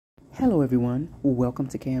Hello everyone, welcome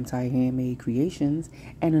to Handmade Creations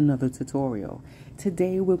and another tutorial.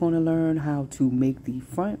 Today we're going to learn how to make the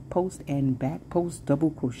front post and back post double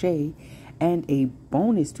crochet and a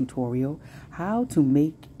bonus tutorial how to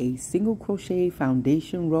make a single crochet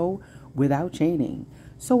foundation row without chaining.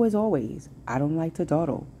 So as always, I don't like to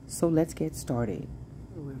dawdle, so let's get started.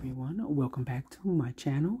 Hello everyone, welcome back to my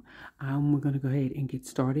channel. We're going to go ahead and get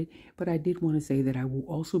started, but I did want to say that I will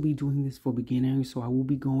also be doing this for beginners, so I will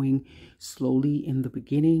be going slowly in the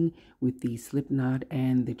beginning with the slip knot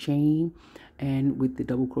and the chain and with the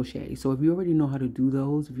double crochet. So if you already know how to do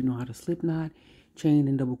those, if you know how to slip knot, chain,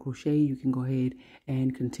 and double crochet, you can go ahead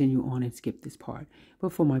and continue on and skip this part.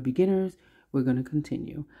 But for my beginners, we're going to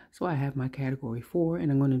continue. So I have my category 4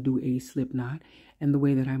 and I'm going to do a slip knot. And the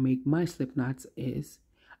way that I make my slip knots is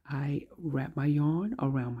I wrap my yarn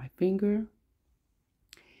around my finger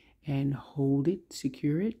and hold it,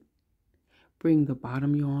 secure it, bring the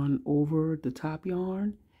bottom yarn over the top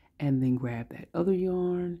yarn, and then grab that other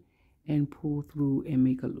yarn and pull through and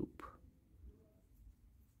make a loop.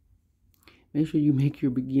 Make sure you make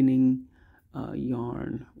your beginning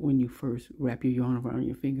yarn when you first wrap your yarn around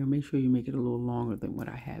your finger. Make sure you make it a little longer than what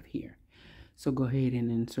I have here. So go ahead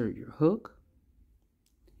and insert your hook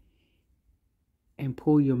and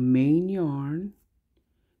pull your main yarn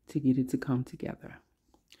to get it to come together.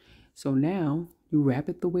 So now you wrap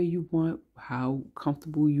it the way you want, how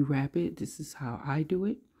comfortable you wrap it. This is how I do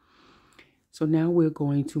it. So now we're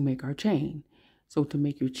going to make our chain. So to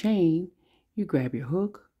make your chain, you grab your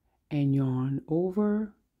hook and yarn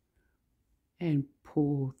over and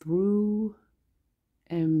pull through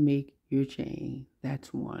and make your chain.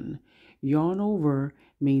 That's one. Yarn over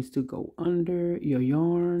means to go under your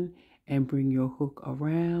yarn and bring your hook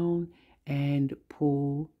around and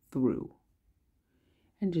pull through.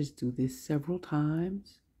 And just do this several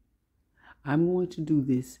times. I'm going to do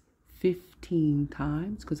this 15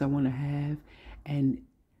 times because I want to have an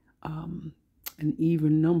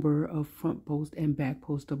even number of front post and back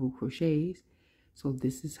post double crochets. So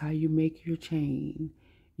this is how you make your chain.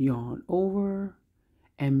 Yarn over,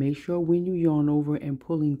 and make sure when you yarn over and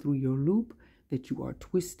pulling through your loop that you are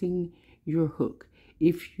twisting your hook.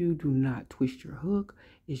 If you do not twist your hook,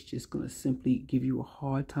 it's just going to simply give you a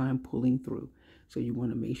hard time pulling through. So you want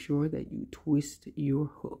to make sure that you twist your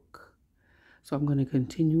hook. So I'm going to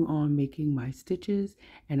continue on making my stitches,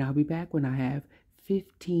 and I'll be back when I have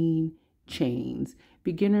 15 chains.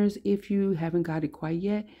 Beginners, if you haven't got it quite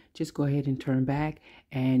yet, just go ahead and turn back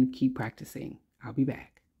and keep practicing. I'll be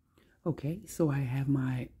back. Okay, so I have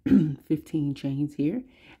my 15 chains here,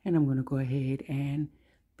 and I'm going to go ahead and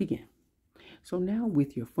begin. So now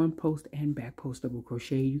with your front post and back post double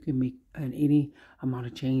crochet, you can make any amount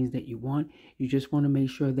of chains that you want. You just want to make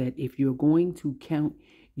sure that if you're going to count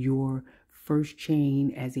your first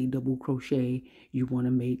chain as a double crochet, you want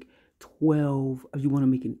to make 12, you want to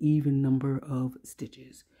make an even number of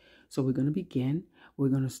stitches. So we're going to begin. We're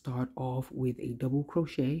going to start off with a double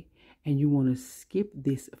crochet, and you want to skip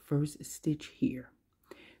this first stitch here.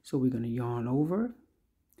 So we're going to yarn over,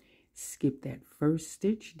 skip that first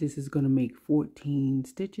stitch. This is going to make 14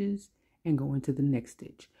 stitches and go into the next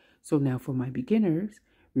stitch. So now for my beginners,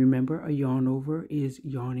 remember a yarn over is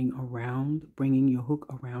yarning around, bringing your hook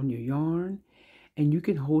around your yarn, and you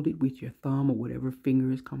can hold it with your thumb or whatever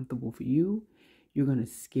finger is comfortable for you. You're going to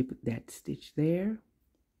skip that stitch there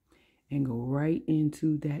and go right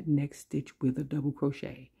into that next stitch with a double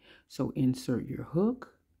crochet. So insert your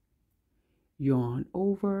hook, yarn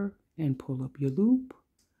over and pull up your loop,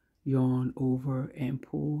 yarn over and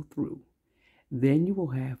pull through. Then you will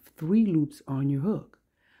have 3 loops on your hook.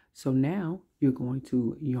 So now you're going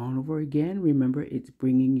to yarn over again. Remember, it's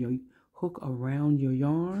bringing your hook around your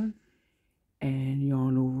yarn, and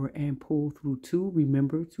yarn over and pull through 2.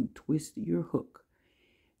 Remember to twist your hook.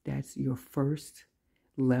 That's your first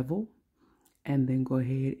level. And then go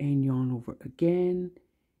ahead and yarn over again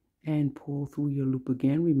and pull through your loop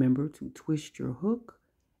again. Remember to twist your hook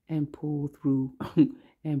and pull through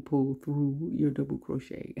and pull through your double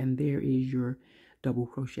crochet. And there is your double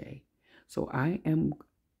crochet. So I am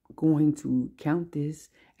going to count this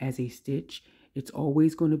as a stitch. It's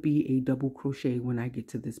always going to be a double crochet when I get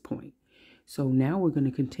to this point. So now we're going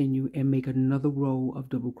to continue and make another row of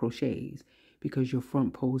double crochets because your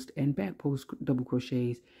front post and back post double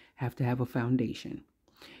crochets have to have a foundation.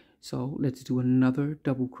 So let's do another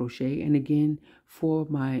double crochet. And again, for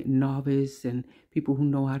my novice and people who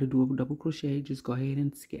know how to do a double crochet, just go ahead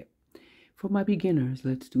and skip. For my beginners,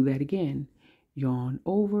 let's do that again. Yarn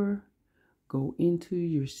over, go into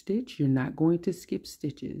your stitch. You're not going to skip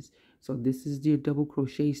stitches. So this is your double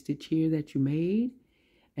crochet stitch here that you made.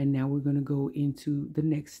 And now we're going to go into the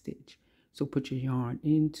next stitch. So put your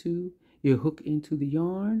hook into the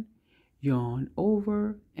yarn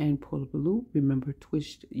over and pull up a loop. Remember,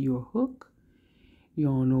 twist your hook,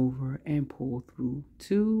 yarn over and pull through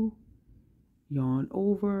 2, yarn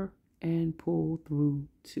over and pull through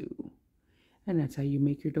 2. And that's how you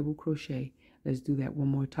make your double crochet. Let's do that one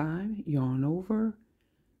more time. Yarn over,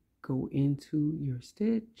 go into your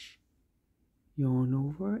stitch, yarn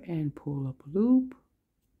over and pull up a loop,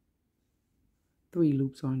 3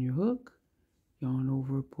 loops on your hook, yarn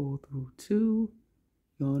over, pull through 2,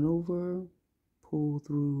 yarn over, pull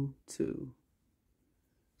through 2.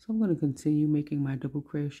 So I'm going to continue making my double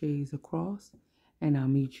crochets across, and I'll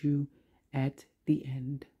meet you at the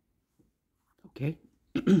end. Okay,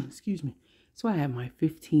 excuse me. So I have my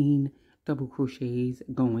 15 double crochets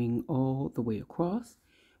going all the way across.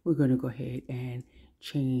 We're going to go ahead and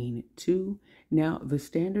chain 2. Now the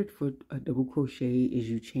standard for a double crochet is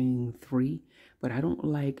you chain 3, but I don't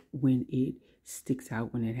like when it sticks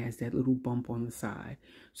out, when it has that little bump on the side.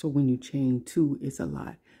 So when you chain 2, it's a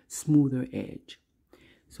lot smoother edge.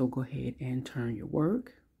 So go ahead and turn your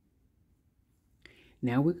work.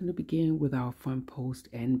 Now we're going to begin with our front post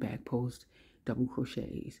and back post double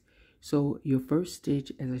crochets. So your first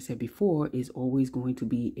stitch, as I said before, is always going to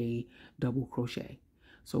be a double crochet.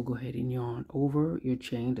 So go ahead and yarn over. Your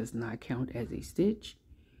chain does not count as a stitch.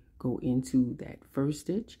 Go into that first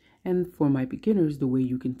stitch. And for my beginners, the way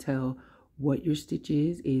you can tell what your stitch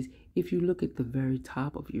is if you look at the very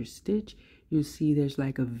top of your stitch, you'll see there's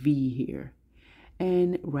like a V here.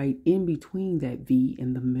 And right in between that V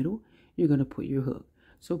in the middle, you're going to put your hook.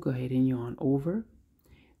 So go ahead and yarn over,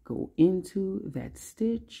 go into that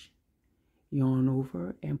stitch, yarn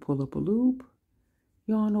over and pull up a loop,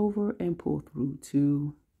 yarn over and pull through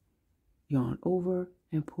 2, yarn over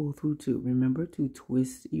and pull through 2. Remember to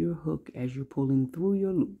twist your hook as you're pulling through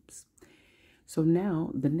your loops. So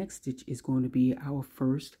now the next stitch is going to be our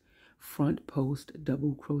first front post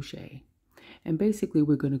double crochet. And basically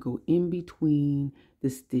we're going to go in between the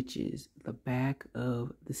stitches, the back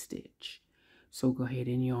of the stitch. So go ahead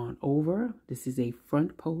and yarn over. This is a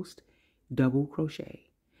front post double crochet.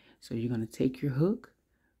 So you're going to take your hook,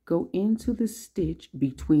 go into the stitch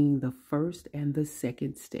between the first and the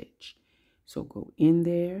second stitch. So go in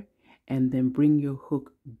there and then bring your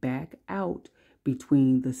hook back out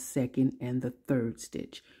between the second and the third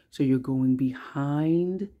stitch. So you're going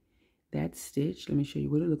behind that stitch. Let me show you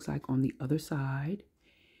what it looks like on the other side.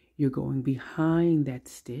 You're going behind that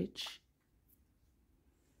stitch,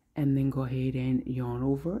 and then go ahead and yarn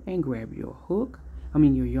over and grab your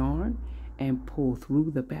your yarn, and pull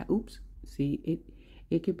through the back. Oops, see,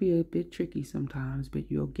 it could be a bit tricky sometimes,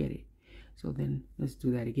 but you'll get it. So then let's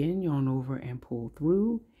do that again. Yarn over and pull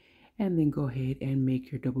through, and then go ahead and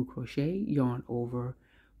make your double crochet. Yarn over,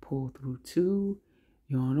 pull through 2,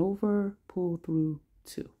 yarn over, pull through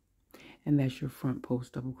 2. And that's your front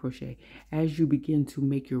post double crochet. As you begin to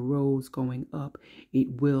make your rows going up,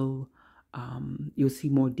 it will you'll see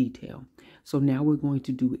more detail. So now we're going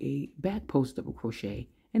to do a back post double crochet,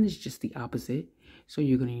 and it's just the opposite. So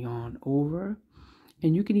you're going to yarn over,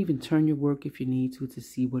 and you can even turn your work if you need to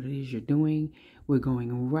see what it is you're doing. We're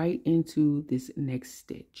going right into this next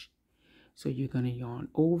stitch. So you're going to yarn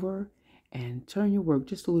over and turn your work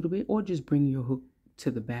just a little bit, or just bring your hook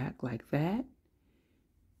to the back like that.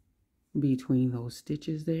 Between those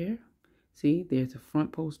stitches there, see, there's a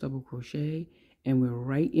front post double crochet, and we're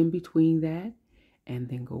right in between that, and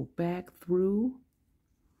then go back through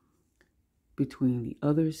between the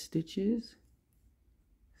other stitches.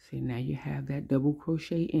 See, now you have that double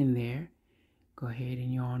crochet in there. Go ahead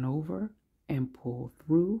and yarn over and pull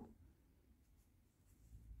through,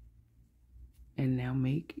 and now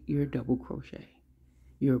make your double crochet,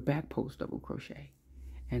 your back post double crochet.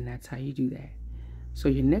 And that's how you do that. So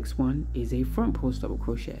your next one is a front post double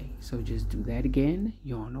crochet. So just do that again.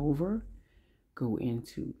 Yarn over, go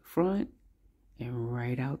into the front and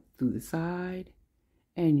right out through the side,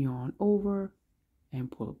 and yarn over and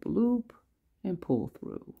pull up a loop and pull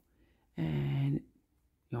through, and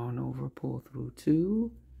yarn over, pull through 2,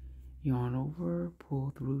 yarn over,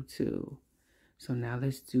 pull through 2. So now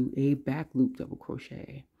let's do a back loop double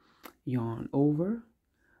crochet. Yarn over,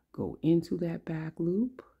 go into that back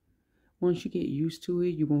loop. Once you get used to it,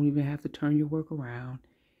 you won't even have to turn your work around.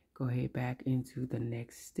 Go ahead back into the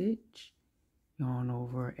next stitch, yarn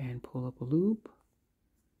over and pull up a loop,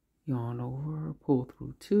 yarn over, pull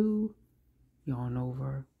through 2, yarn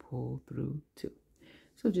over, pull through 2.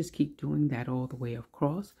 So just keep doing that all the way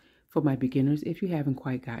across. For my beginners, if you haven't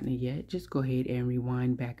quite gotten it yet, just go ahead and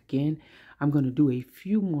rewind back again. I'm going to do a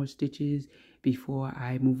few more stitches before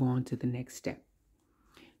I move on to the next step.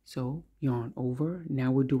 So yarn over.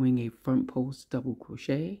 Now we're doing a front post double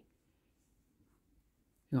crochet.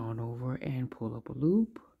 Yarn over and pull up a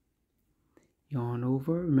loop. Yarn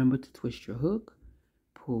over. Remember to twist your hook.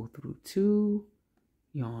 Pull through 2.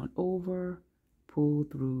 Yarn over. Pull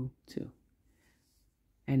through 2.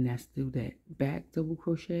 And let's do that back double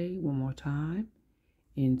crochet one more time.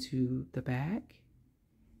 Into the back.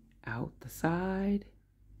 Out the side.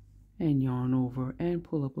 And yarn over and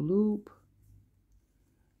pull up a loop.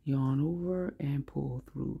 Yarn over and pull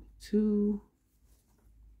through 2.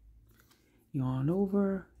 Yarn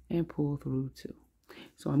over and pull through 2.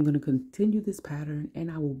 So I'm going to continue this pattern and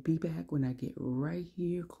I will be back when I get right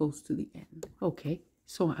here close to the end. Okay,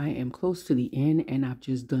 so I am close to the end and I've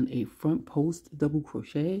just done a front post double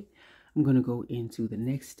crochet. I'm going to go into the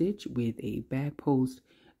next stitch with a back post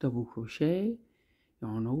double crochet.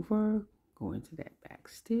 Yarn over, go into that back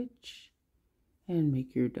stitch and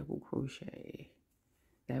make your double crochet.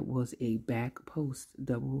 That was a back post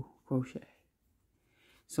double crochet.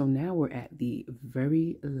 So now we're at the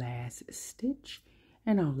very last stitch,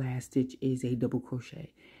 and our last stitch is a double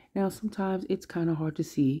crochet. Now sometimes it's kind of hard to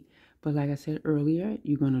see, but like I said earlier,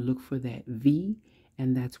 you're going to look for that V,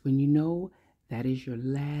 and that's when you know that is your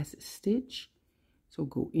last stitch. So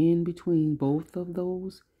go in between both of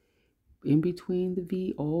those, in between the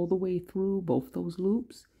V all the way through both those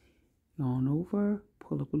loops. Yarn over,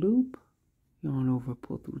 pull up a loop, yarn over,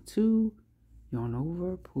 pull through 2, yarn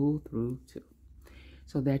over, pull through 2.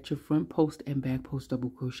 So that's your front post and back post double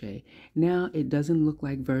crochet. Now it doesn't look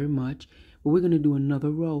like very much, but we're going to do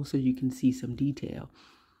another row so you can see some detail.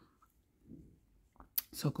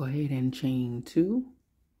 So go ahead and chain 2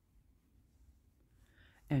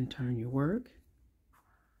 and turn your work.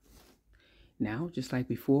 Now, just like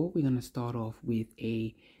before, we're going to start off with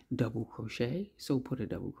a double crochet. So put a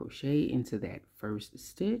double crochet into that first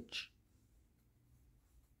stitch.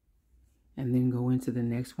 And then go into the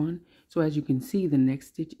next one. So as you can see, the next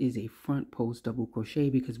stitch is a front post double crochet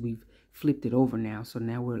because we've flipped it over now. So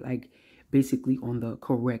now we're like basically on the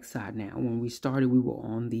correct side now. When we started, we were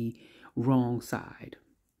on the wrong side.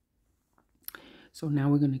 So now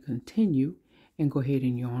we're going to continue and go ahead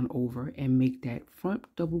and yarn over and make that front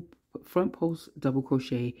post double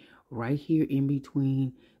crochet right here in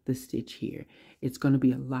between the stitch here. It's going to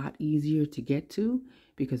be a lot easier to get to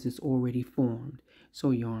because it's already formed.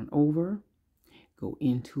 So yarn over, go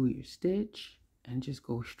into your stitch and just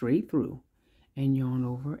go straight through and yarn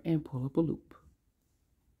over and pull up a loop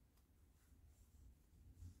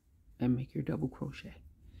and make your double crochet.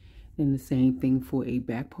 Then the same thing for a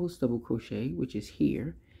back post double crochet, which is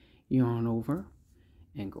here. Yarn over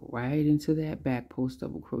and go right into that back post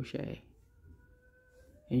double crochet.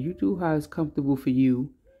 And you do how it's comfortable for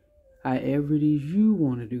you, however it is you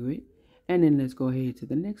want to do it. And then let's go ahead to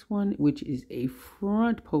the next one, which is a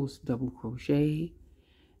front post double crochet.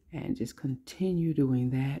 And just continue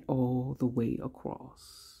doing that all the way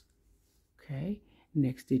across. Okay,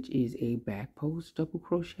 next stitch is a back post double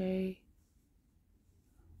crochet.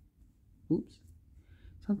 Oops.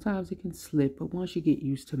 Sometimes it can slip, but once you get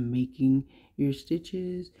used to making your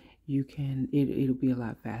stitches, you can, it'll be a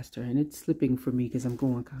lot faster. And it's slipping for me because I'm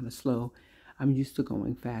going kind of slow. I'm used to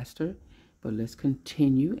going faster. But let's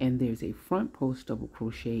continue, and there's a front post double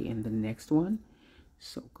crochet in the next one.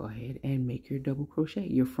 So go ahead and make your double crochet,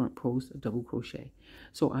 your front post double crochet.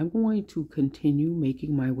 So I'm going to continue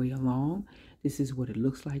making my way along. This is what it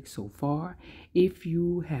looks like so far. If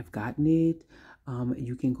you have gotten it,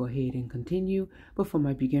 you can go ahead and continue. But for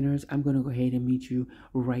my beginners, I'm going to go ahead and meet you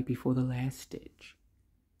right before the last stitch.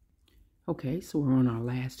 Okay, so we're on our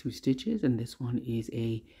last 2 stitches, and this one is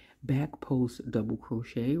a back post double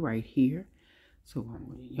crochet right here. So I'm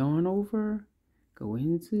going to yarn over, go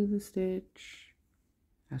into the stitch.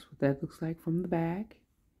 That's what that looks like from the back.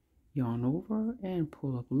 Yarn over and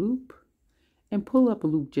pull up a loop. And pull up a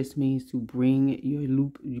loop just means to bring your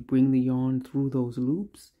loop, you bring the yarn through those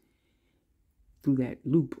loops, through that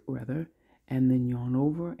loop rather, and then yarn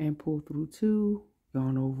over and pull through 2,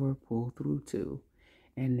 yarn over, pull through 2.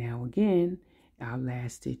 And now again, our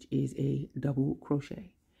last stitch is a double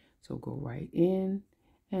crochet. So go right in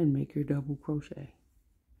and make your double crochet.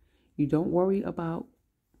 You don't worry about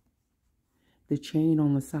the chain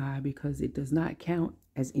on the side because it does not count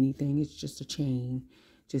as anything. It's just a chain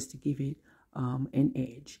just to give it an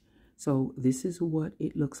edge. So this is what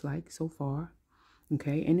it looks like so far.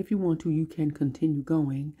 Okay, and if you want to, you can continue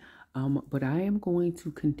going. But I am going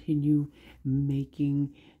to continue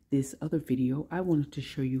making this other video. I wanted to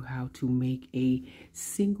show you how to make a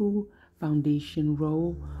single foundation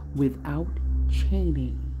row without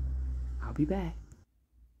chaining. I'll be back.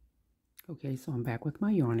 Okay, so I'm back with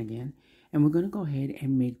my yarn again, And we're going to go ahead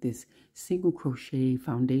and make this single crochet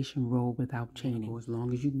foundation row without chaining. Go as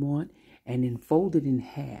long as you want, and then fold it in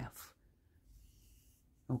half.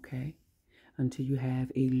 Okay, until you have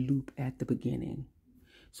a loop at the beginning.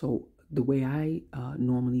 So the way I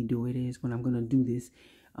normally do it is when I'm going to do this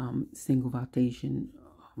single foundation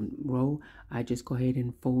row, I just go ahead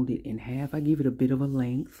and fold it in half. I give it a bit of a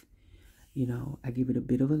length, you know, I give it a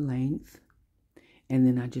bit of a length, and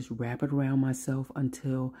then I just wrap it around myself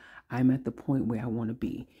until I'm at the point where I want to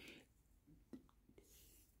be.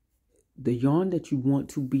 The yarn that you want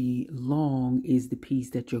to be long is the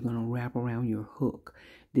piece that you're going to wrap around your hook.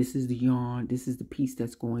 This is the yarn, this is the piece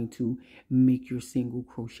that's going to make your single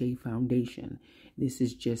crochet foundation. This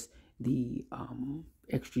is just the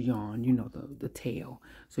extra yarn, you know, the tail.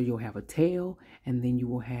 So you'll have a tail, and then you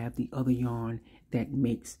will have the other yarn that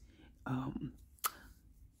makes,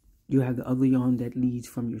 you have the other yarn that leads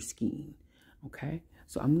from your skein. Okay,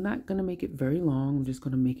 so I'm not going to make it very long. I'm just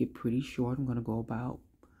going to make it pretty short. I'm going to go about,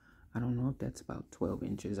 I don't know if that's about 12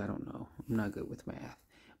 inches. I don't know. I'm not good with math.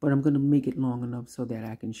 But I'm going to make it long enough so that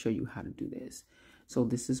I can show you how to do this. So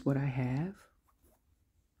this is what I have.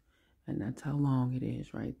 And that's how long it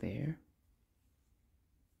is right there.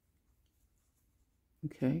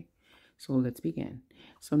 Okay. So let's begin.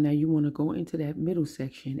 So now you want to go into that middle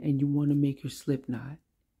section and you want to make your slip knot.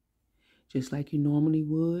 Just like you normally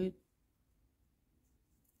would.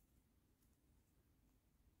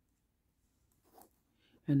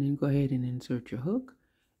 And then go ahead and insert your hook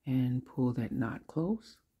and pull that knot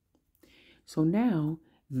close. So now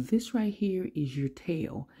this right here is your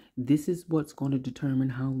tail. This is what's going to determine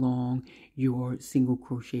how long your single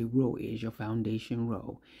crochet row is, your foundation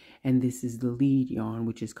row. And this is the lead yarn,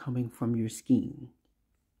 which is coming from your skein.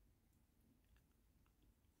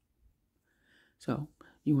 So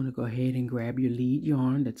you want to go ahead and grab your lead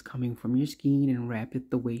yarn that's coming from your skein and wrap it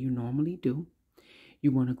the way you normally do.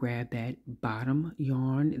 You want to grab that bottom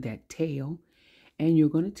yarn, that tail, and you're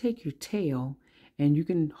going to take your tail, and you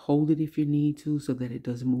can hold it if you need to so that it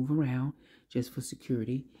doesn't move around, just for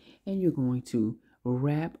security. And you're going to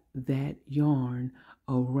wrap that yarn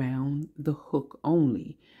around the hook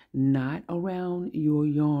only, not around your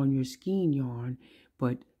yarn, your skein yarn,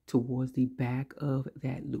 but towards the back of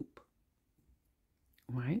that loop.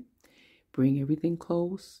 All right? Bring everything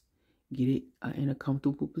close. Get it in a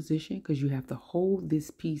comfortable position, because you have to hold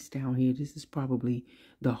this piece down here. This is probably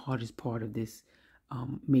the hardest part of this,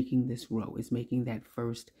 making this row, is making that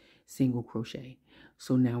first single crochet.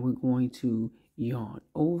 So now we're going to yarn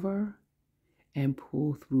over and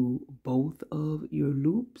pull through both of your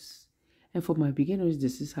loops. And for my beginners,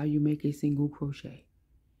 this is how you make a single crochet.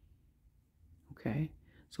 Okay,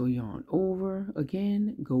 so yarn over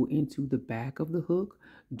again, go into the back of the hook.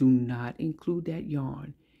 Do not include that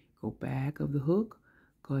yarn. Go back of the hook,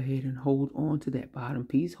 go ahead and hold on to that bottom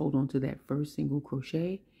piece, hold on to that first single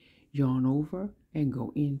crochet, yarn over and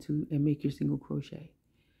go into and make your single crochet.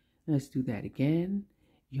 Let's do that again.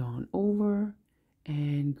 Yarn over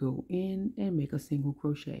and go in and make a single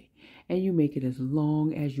crochet. And you make it as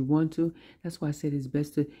long as you want to. That's why I said it's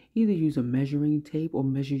best to either use a measuring tape or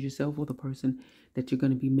measure yourself or the person that you're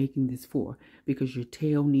going to be making this for, because your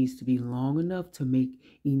tail needs to be long enough to make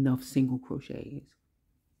enough single crochets.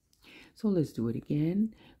 So let's do it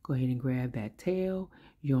again. Go ahead and grab that tail,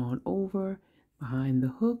 yarn over, behind the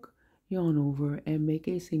hook, yarn over, and make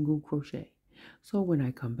a single crochet. So when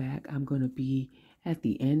I come back, I'm going to be at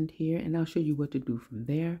the end here, and I'll show you what to do from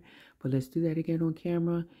there. But let's do that again on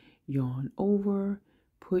camera. Yarn over,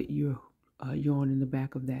 put your yarn in the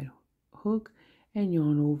back of that hook, and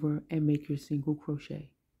yarn over, and make your single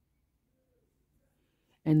crochet.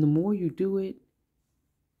 And the more you do it,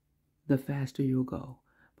 the faster you'll go,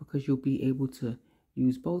 because you'll be able to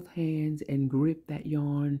use both hands and grip that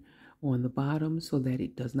yarn on the bottom so that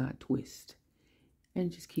it does not twist.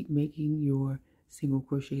 And just keep making your single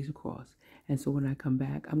crochets across. And so when I come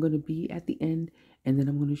back, I'm going to be at the end, and then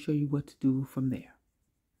I'm going to show you what to do from there.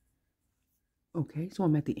 Okay, so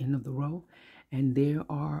I'm at the end of the row, and there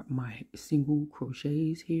are my single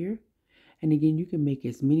crochets here. And again, you can make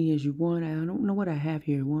as many as you want. I don't know what I have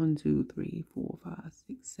here. 1, 2, 3, 4, 5,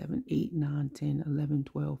 6, 7, 8, 9, 10, 11,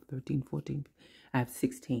 12, 13, 14. I have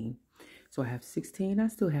 16. So I have 16. I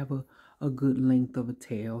still have a good length of a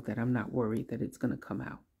tail that I'm not worried that it's going to come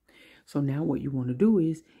out. So now what you want to do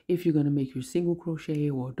is, if you're going to make your single crochet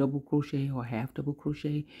or double crochet or half double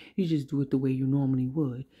crochet, you just do it the way you normally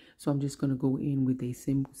would. So I'm just going to go in with a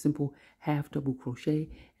simple half double crochet.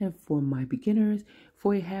 And for my beginners,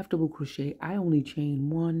 for a half double crochet, I only chain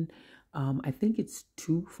one. I think it's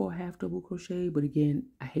 2 for a half double crochet, but again,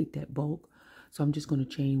 I hate that bulk. So I'm just going to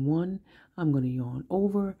chain 1. I'm going to yarn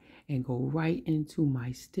over and go right into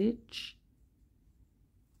my stitch.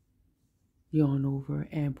 Yarn over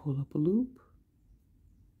and pull up a loop.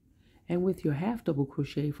 And with your half double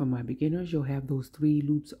crochet for my beginners, you'll have those 3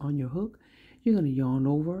 loops on your hook. You're going to yarn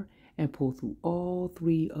over and pull through all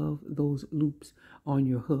 3 of those loops on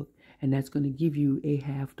your hook. And that's going to give you a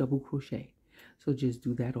half double crochet. So just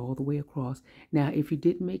do that all the way across. Now, if you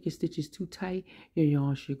didn't make your stitches too tight, your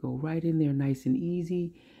yarn should go right in there nice and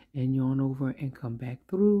easy. And yarn over and come back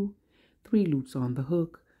through. 3 loops on the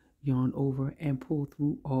hook. Yarn over and pull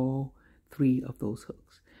through all 3 of those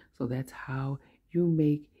hooks. So that's how you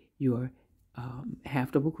make your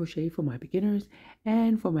half double crochet for my beginners.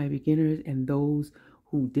 And for my beginners and those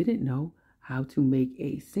who didn't know how to make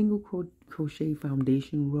a single crochet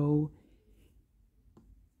foundation row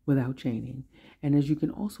without chaining. And as you can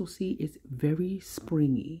also see, it's very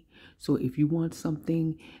springy. So if you want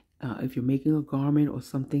something, if you're making a garment or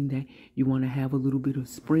something that you want to have a little bit of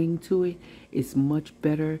spring to it, it's much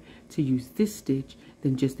better to use this stitch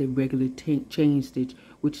than just a regular chain stitch,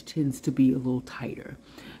 which tends to be a little tighter.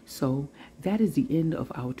 So that is the end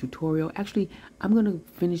of our tutorial. Actually, I'm going to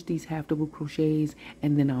finish these half double crochets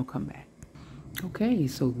and then I'll come back. Okay,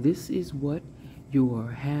 so this is what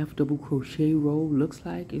your half double crochet row looks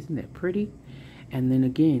like. Isn't that pretty? And then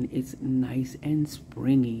again, it's nice and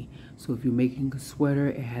springy. So if you're making a sweater,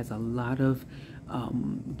 it has a lot of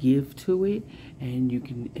give to it,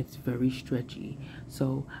 and it's very stretchy.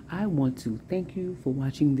 So I want to thank you for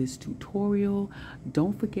watching this tutorial.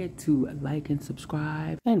 Don't forget to like and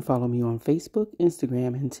subscribe, and follow me on Facebook,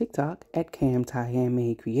 Instagram, and TikTok at CamTy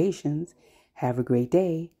Handmade Creations. Have a great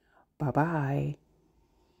day. Bye-bye.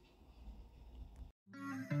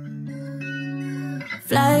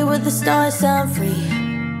 Fly with the stars, I'm free.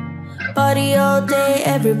 Party all day,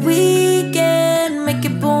 every weekend. Make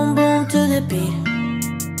it boom, boom to the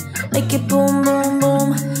beat. Make it boom, boom, boom,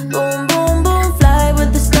 boom, boom, boom. Fly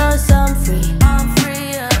with the stars, I'm free.